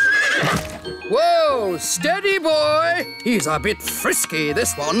 Whoa, steady boy. He's a bit frisky,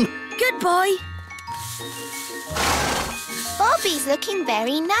 this one. Good boy. Bobby's looking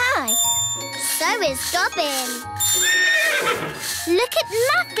very nice. So is Dobbin. Look at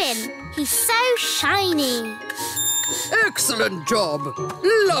Muffin. He's so shiny. Excellent job.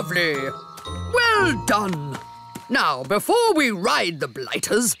 Lovely. Well done. Now, before we ride the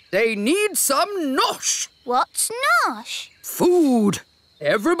blighters, they need some nosh. What's nosh? Food.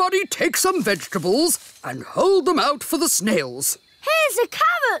 Everybody take some vegetables and hold them out for the snails. Here's a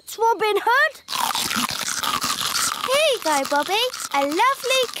carrot, Robin Hood. Here you go, Bobby. A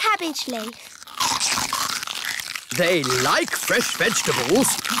lovely cabbage leaf. They like fresh vegetables.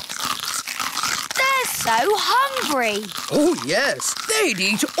 They're so hungry. Oh, yes. They'd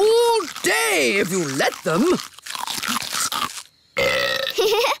eat all day if you let them.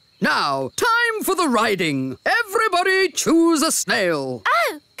 Now, time for the riding. Everybody choose a snail.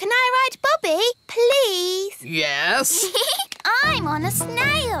 Oh, can I ride Bobby, please? Yes. I'm on a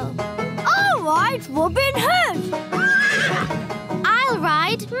snail. I'll ride Robin Hood. I'll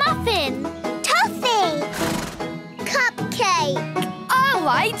ride Muffin. Toffee. Cupcake. I'll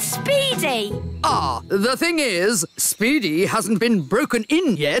ride Speedy. Ah, the thing is, Speedy hasn't been broken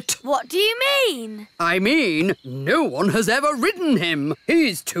in yet. What do you mean? I mean, no one has ever ridden him.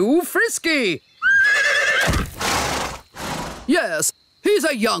 He's too frisky. Yes, he's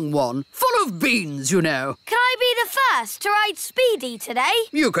a young one, full of beans, you know. Can I be the first to ride Speedy today?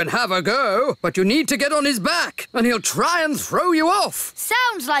 You can have a go, but you need to get on his back, and he'll try and throw you off.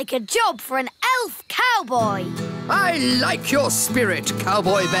 Sounds like a job for an elf cowboy. I like your spirit,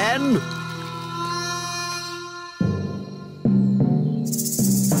 Cowboy Ben.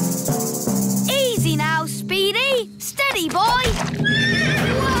 Easy now, Speedy. Steady, boy. Whoa!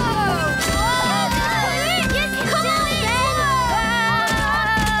 Come on,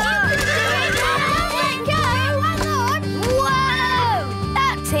 Ben! Whoa!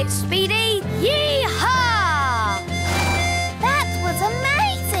 That's it, Speedy. Yee-haw! That was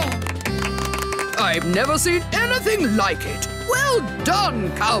amazing. I've never seen anything like it. Well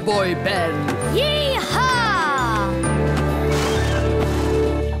done, Cowboy Ben. Yee-haw!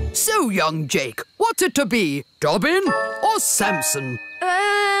 So, young Jake, what's it to be? Dobbin or Samson?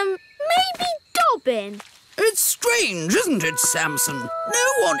 Maybe Dobbin. It's strange, isn't it, Samson?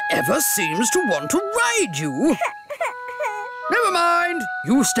 No one ever seems to want to ride you. Never mind.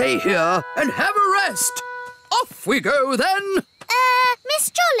 You stay here and have a rest. Off we go, then.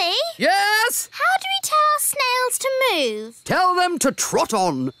 Miss Jolly? Yes? How do we tell our snails to move? Tell them to trot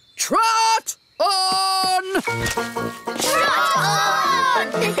on. Trot on! Trot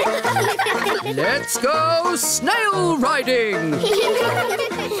on! Let's go snail riding.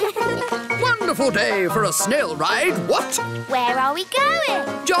 Wonderful day for a snail ride, what? Where are we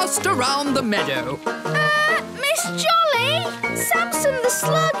going? Just around the meadow. Miss Jolly! Samson the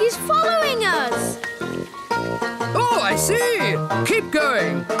slug is following us. Oh, I see. Keep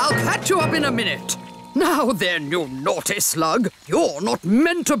going. I'll catch you up in a minute. Now then, you naughty slug. You're not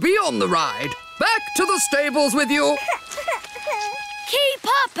meant to be on the ride. Back to the stables with you. Keep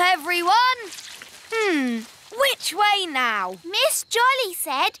up, everyone. Which way now? Miss Jolly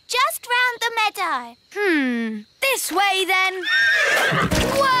said just round the meadow. This way, then.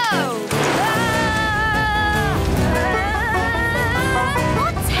 Whoa!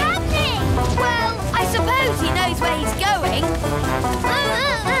 What's happening? Well, I suppose he knows where he's going.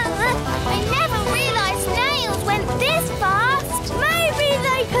 I never realised snails went this fast. Maybe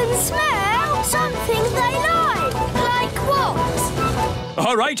they can smell something they like. Like what?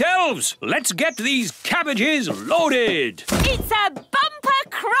 All right, elves, let's get these cabbages loaded. It's a bumper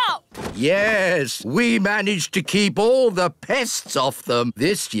crop. Yes, we managed to keep all the pests off them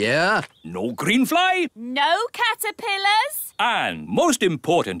this year. No greenfly. No caterpillars. And most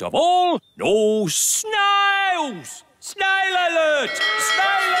important of all, no snails. Snail alert!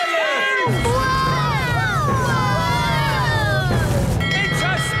 Snail alert! It's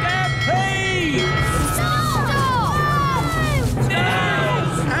a stampede! Stop!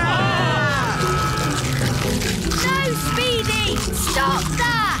 Snails! No, Speedy! Stop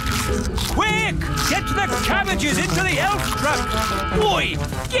that! Quick! Get the cabbages into the elf truck! Boy,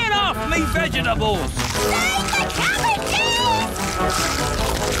 get off me vegetables! Save the cabbages!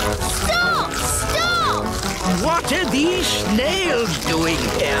 Stop! Stop! What are these snails doing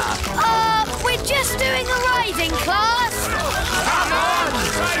here? We're just doing a riding class. Come on!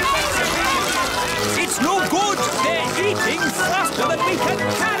 It's no good! They're eating faster than we can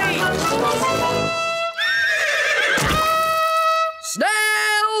carry!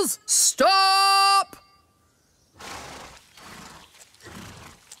 Snails, stop!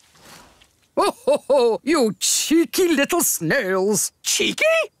 Oh, you cheeky little snails. Cheeky?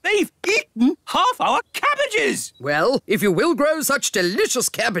 They've eaten half our cabbages! Well, if you will grow such delicious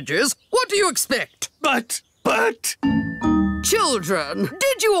cabbages, what do you expect? But... Children,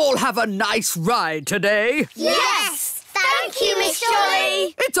 did you all have a nice ride today? Yes! Thank you, Miss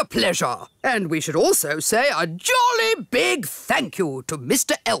Jolly! It's a pleasure. And we should also say a jolly big thank you to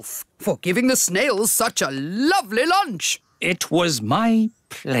Mr. Elf for giving the snails such a lovely lunch. It was my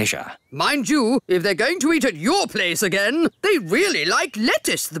pleasure. Mind you, if they're going to eat at your place again, they really like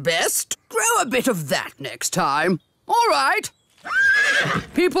lettuce the best. Grow a bit of that next time. All right.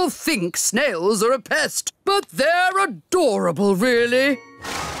 People think snails are a pest, but they're adorable, really.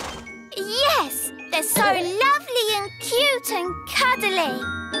 Yes, they're so lovely and cute and cuddly.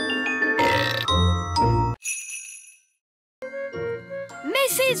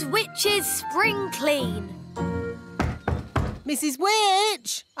 Mrs. Witch's spring clean. Mrs.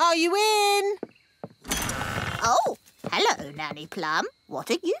 Witch, are you in? Oh, hello, Nanny Plum. What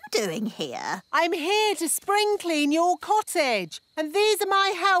are you doing here? I'm here to spring clean your cottage. And these are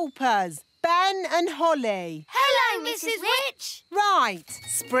my helpers, Ben and Holly. Hello, Mrs. Witch. Right,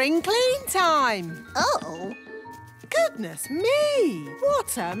 spring clean time. Oh. Goodness me,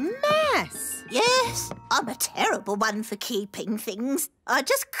 what a mess. Yes, I'm a terrible one for keeping things. I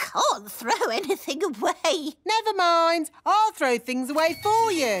just can't throw anything away. Never mind, I'll throw things away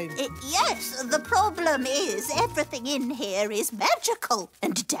for you. Yes, the problem is everything in here is magical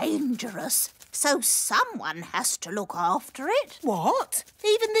and dangerous. So someone has to look after it. What?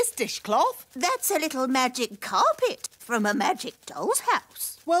 Even this dishcloth? That's a little magic carpet from a magic doll's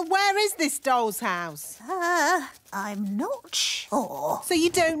house. Well, where is this doll's house? I'm not sure. So you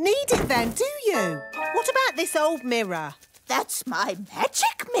don't need it then, do you? What about this old mirror? That's my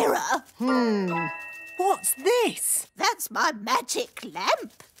magic mirror. What's this? That's my magic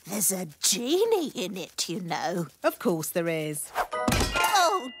lamp. There's a genie in it, you know. Of course there is.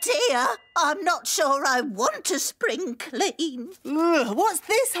 Oh, dear. I'm not sure I want to spring clean. Ugh, what's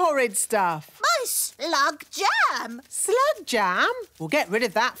this horrid stuff? My slug jam. Slug jam? We'll get rid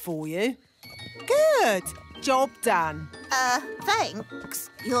of that for you. Good. Job done. Thanks.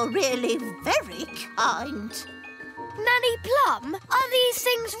 You're really very kind. Nanny Plum, are these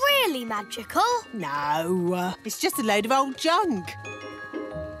things really magical? No, it's just a load of old junk.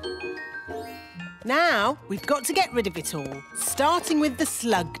 Now, we've got to get rid of it all, starting with the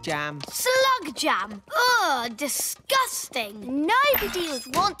slug jam. Slug jam? Ugh, disgusting. Nobody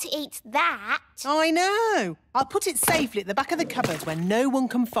would want to eat that. I know. I'll put it safely at the back of the cupboard where no one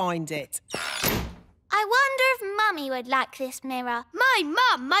can find it. I wonder if Mummy would like this mirror. My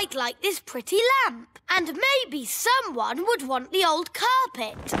mum might like this pretty lamp. And maybe someone would want the old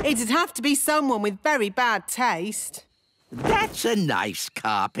carpet. It'd have to be someone with very bad taste. That's a nice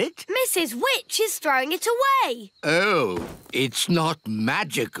carpet. Mrs. Witch is throwing it away. Oh, it's not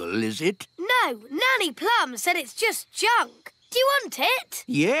magical, is it? No, Nanny Plum said it's just junk. Do you want it?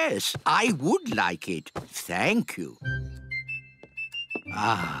 Yes, I would like it. Thank you.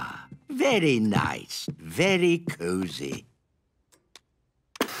 Ah, very nice. Very cosy.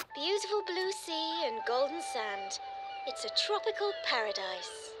 Beautiful blue sea and golden sand. It's a tropical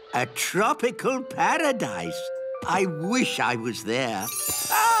paradise. A tropical paradise. I wish I was there.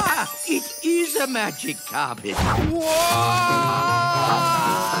 Ah, it is a magic carpet. Whoa!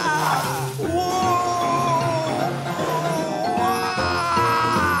 Whoa!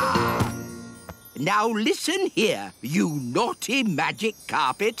 Now listen here, you naughty magic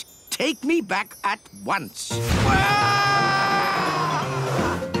carpet. Take me back at once.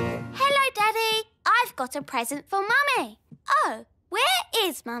 Hello, Daddy. I've got a present for Mummy. Oh, where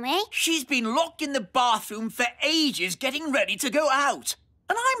is Mummy? She's been locked in the bathroom for ages getting ready to go out.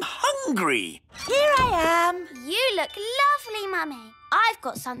 And I'm hungry. Here I am. You look lovely, Mummy. I've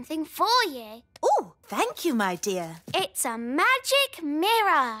got something for you. Oh, thank you, my dear. It's a magic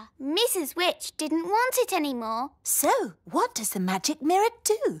mirror. Mrs. Witch didn't want it anymore. So, what does the magic mirror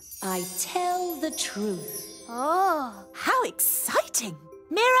do? I tell the truth. Oh. How exciting.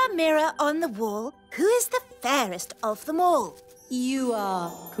 Mirror, mirror on the wall, who is the fairest of them all? You are,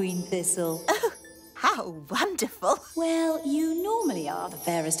 Queen Thistle. Oh, how wonderful. Well, you normally are the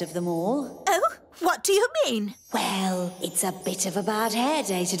fairest of them all. Oh, what do you mean? Well, it's a bit of a bad hair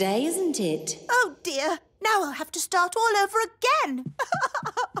day today, isn't it? Oh, dear. Now I'll have to start all over again.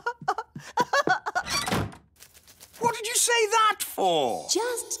 What did you say that for?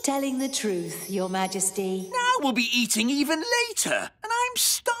 Just telling the truth, Your Majesty. Now we'll be eating even later, and I'm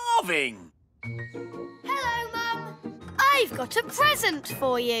starving. Hello, Mum. I've got a present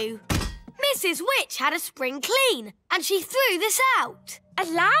for you. Mrs. Witch had a spring clean, and she threw this out. A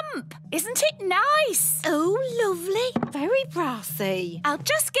lamp! Isn't it nice? Oh, lovely. Very brassy. I'll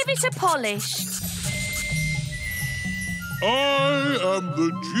just give it a polish. I am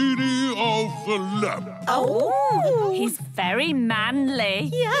the genie of the lamp. Oh, he's very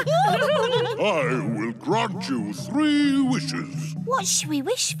manly. I will grant you 3 wishes. What should we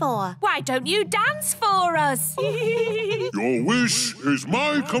wish for? Why don't you dance for us? Your wish is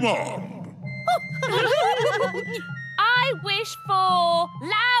my command. I wish for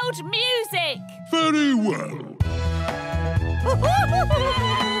loud music. Very well.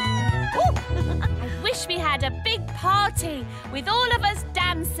 I wish we had had a big party with all of us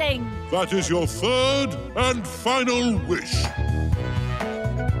dancing. That is your third and final wish.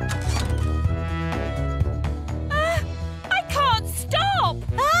 I can't stop!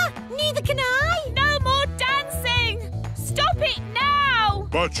 Neither can I! No more dancing! Stop it now!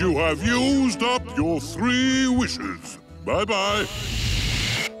 But you have used up your 3 wishes. Bye-bye.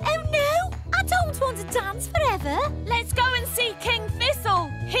 Oh no! I don't want to dance forever. Let's go and see King Thistle.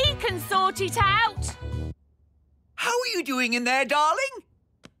 He can sort it out. How are you doing in there, darling?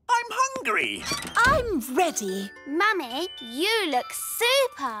 I'm hungry. I'm ready. Mummy, you look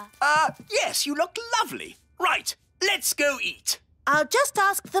super. Yes, you look lovely. Right, let's go eat. I'll just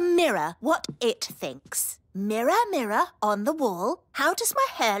ask the mirror what it thinks. Mirror, mirror on the wall, how does my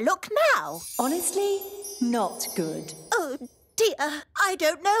hair look now? Honestly, not good. Oh, dear, I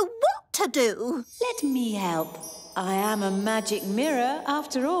don't know what to do. Let me help. I am a magic mirror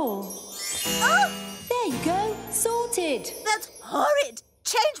after all. Oh! There you go, sorted. That's horrid.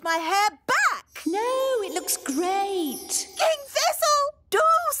 Change my hair back. No, it looks great. King Thistle, do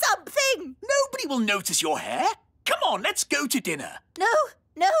something. Nobody will notice your hair. Come on, let's go to dinner.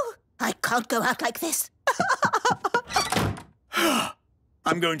 No, I can't go out like this.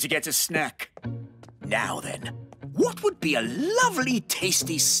 I'm going to get a snack. Now then, what would be a lovely,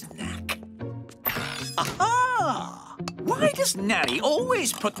 tasty snack? Aha! Why does Nanny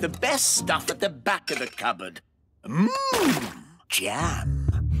always put the best stuff at the back of the cupboard? Jam.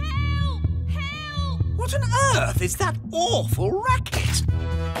 Help! Help! What on earth is that awful racket?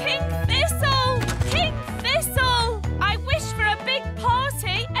 King Thistle! King Thistle! I wished for a big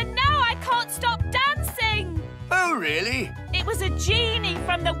party and now I can't stop dancing. Oh, really? It was a genie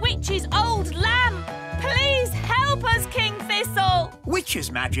from the witch's old lamp. Please help us, King Thistle.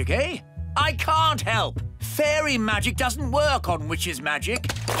 Witch's magic, eh? I can't help. Fairy magic doesn't work on witch's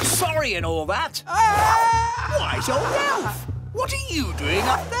magic. Sorry and all that. Wise old elf! What are you doing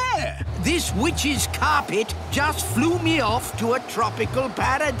up there? This witch's carpet just flew me off to a tropical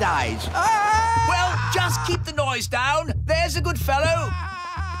paradise. Well, just keep the noise down. There's a good fellow.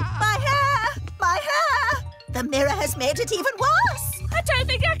 My hair! My hair! The mirror has made it even worse. I don't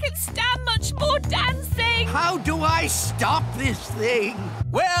think I can stand much more dancing. How do I stop this thing?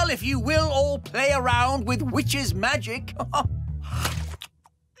 Well, if you will all play around with witch's magic.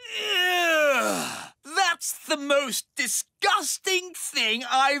 That's the most disgusting thing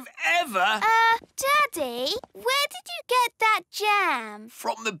I've ever... Daddy, where did you get that jam?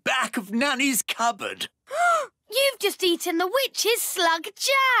 From the back of Nanny's cupboard. You've just eaten the witch's slug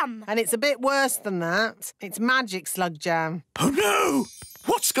jam. And it's a bit worse than that. It's magic slug jam. Oh, no!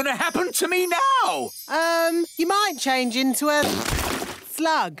 What's going to happen to me now? You might change into a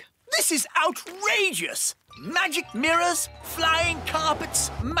slug. This is outrageous! Magic mirrors, flying carpets,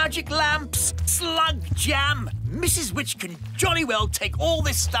 magic lamps, slug jam. Mrs. Witch can jolly well take all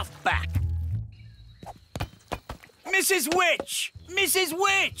this stuff back. Mrs. Witch! Mrs.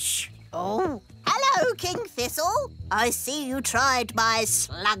 Witch! Oh, hello, King Thistle. I see you tried my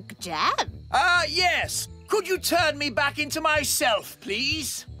slug jam. Yes. Could you turn me back into myself,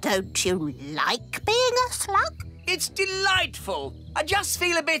 please? Don't you like being a slug? It's delightful. I just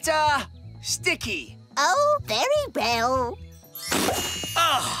feel a bit, sticky. Oh, very well.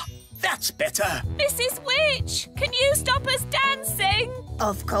 That's better. Mrs. Witch, can you stop us dancing?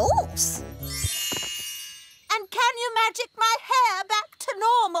 Of course. And can you magic my hair back to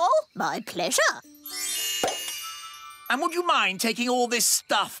normal? My pleasure. And would you mind taking all this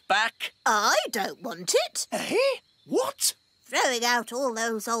stuff back? I don't want it. Eh? What? Throwing out all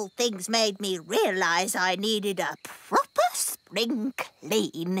those old things made me realise I needed a proper spring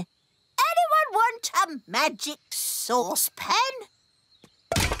clean. Anyone want a magic saucepan?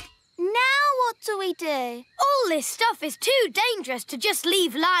 Now what do we do? All this stuff is too dangerous to just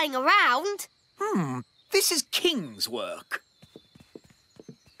leave lying around. This is King's work.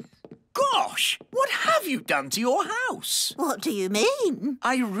 Gosh, what have you done to your house? What do you mean?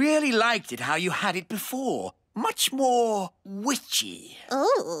 I really liked it how you had it before. Much more witchy.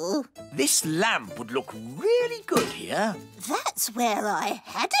 Oh. This lamp would look really good here. That's where I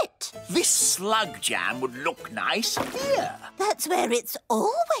had it. This slug jam would look nice here. That's where it's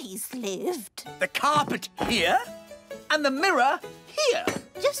always lived. The carpet here and the mirror here.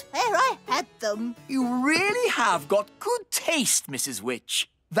 Just where I had them. You really have got good taste, Mrs. Witch.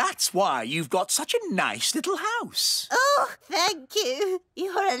 That's why you've got such a nice little house. Oh, thank you.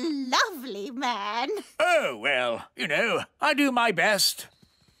 You're a lovely man. Oh, well, you know, I do my best.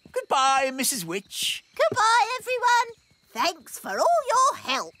 Goodbye, Mrs. Witch. Goodbye, everyone. Thanks for all your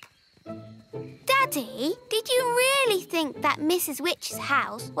help. Dad, Daddy, did you really think that Mrs. Witch's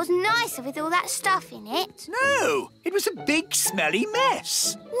house was nicer with all that stuff in it? No, it was a big, smelly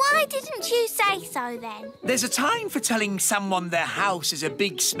mess. Why didn't you say so then? There's a time for telling someone their house is a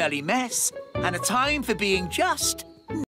big, smelly mess, and a time for being just